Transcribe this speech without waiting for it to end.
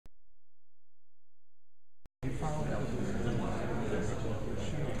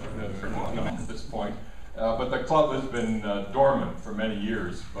the club has been dormant for many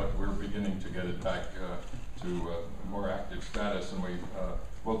years, but we're beginning to get it back to more active status, and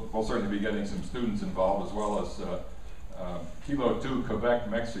we'll certainly be getting some students involved, as well as Kilo 2 Quebec,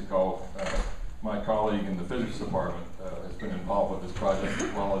 Mexico. My colleague in the physics department has been involved with this project,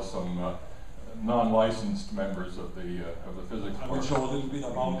 as well as some non-licensed members of the physics department. I will show a little bit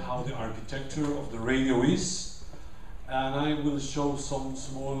about how the architecture of the radio is, and I will show some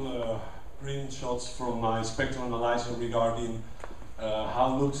small print shots from my spectral analyzer regarding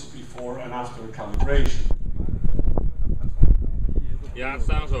how it looks before and after calibration. Ja, het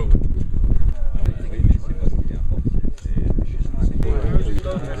staan zo.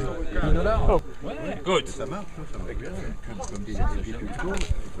 Good.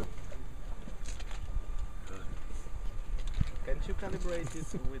 Can't you calibrate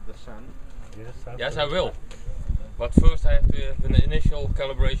it with the sun? Yes, I will. But first I have to have an initial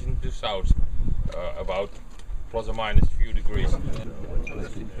calibration to south, about plus or minus a few degrees.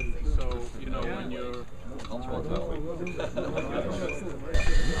 So, you know, when you're...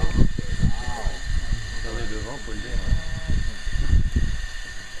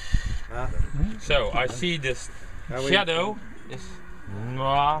 So I see this shadow is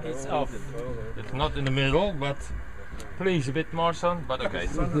no, It's off. it's not in the middle, but please a bit more sun, but okay.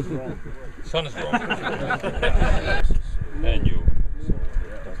 Sun is wrong. And you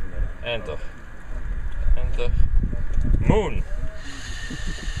enter. Enter. Moon.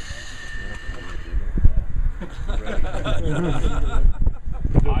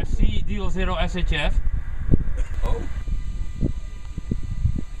 I see deal 0 SHF. Oh.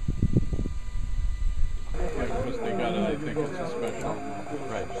 Because they got it, I think it's a special.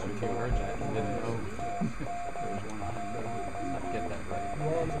 Right, so if you heard that and didn't know, I'd get that right.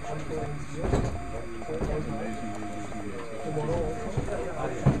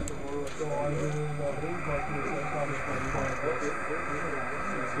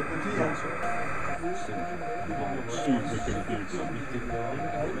 Super confused.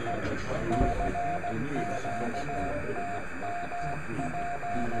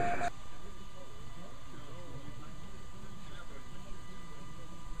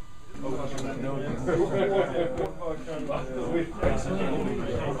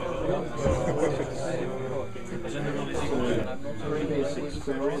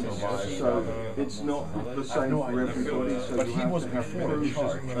 So it's not the same for everybody. So but he was before in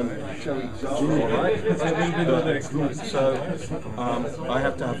charge and show examples. So I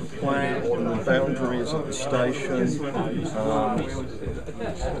have to have a plan on the boundaries of the station,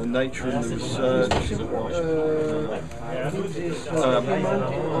 the nature of the research.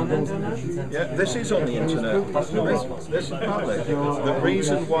 Yeah, this is on the internet. This is public. The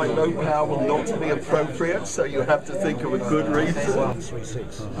reason why low power will not be appropriate, so you have to think of a good reason.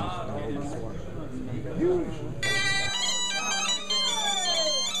 136.